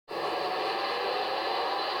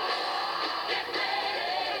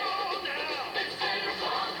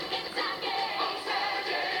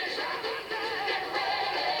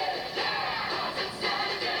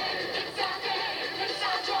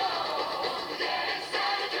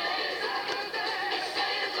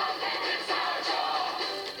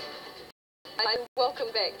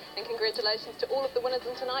back. And congratulations to all of the winners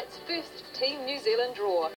in tonight's first Team New Zealand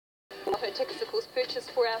draw. Lotto tickets, of course,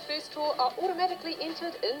 purchased for our first draw are automatically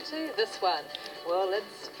entered into this one. Well,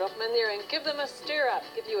 let's drop them in there and give them a stir up,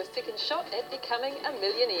 give you a second shot at becoming a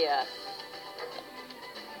millionaire.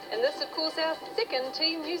 And this, of course, our second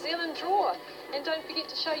Team New Zealand draw. And don't forget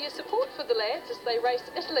to show your support for the lads as they race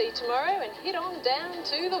Italy tomorrow and head on down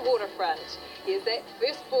to the waterfront. Here's that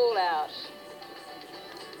first ball out.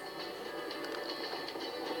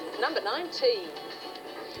 Number 19.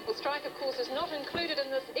 Well, strike, of course, is not included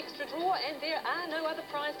in this extra draw, and there are no other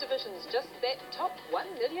prize divisions, just that top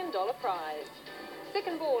 $1 million prize.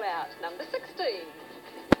 Second ball out, number 16.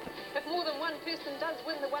 If more than one person does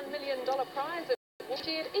win the $1 million prize, it will be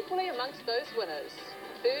shared equally amongst those winners.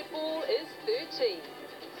 Third ball is 13.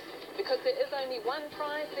 Because there is only one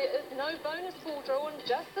prize, there is no bonus ball drawn,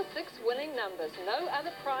 just the 6 winning numbers, no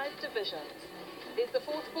other prize divisions. There's the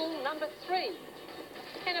fourth ball, number 3.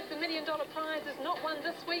 And if the $1 million prize is not won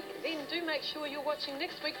this week, then do make sure you're watching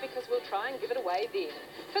next week because we'll try and give it away then.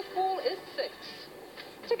 Fifth ball is 6.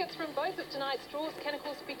 Tickets from both of tonight's draws can of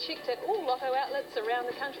course be checked at all Lotto outlets around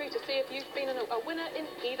the country to see if you've been a winner in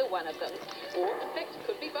either one of them. Or, in fact,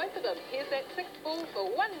 could be both of them. Here's that 6th ball for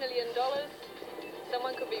 $1 million.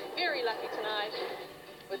 Someone could be very lucky tonight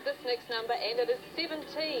with this next number, and it is 17.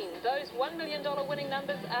 Those $1 million winning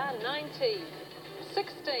numbers are 19, 16,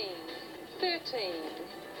 13,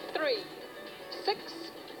 3, 6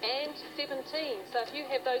 and 17. So if you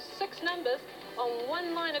have those 6 numbers on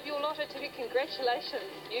one line of your Lotto ticket, congratulations,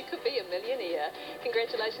 you could be a millionaire.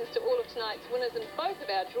 Congratulations to all of tonight's winners in both of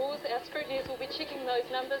our draws. Our scrutineers will be checking those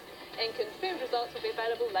numbers and confirmed results will be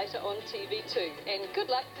available later on TV too. And good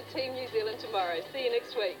luck to Team New Zealand tomorrow. See you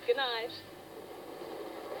next week. Good night.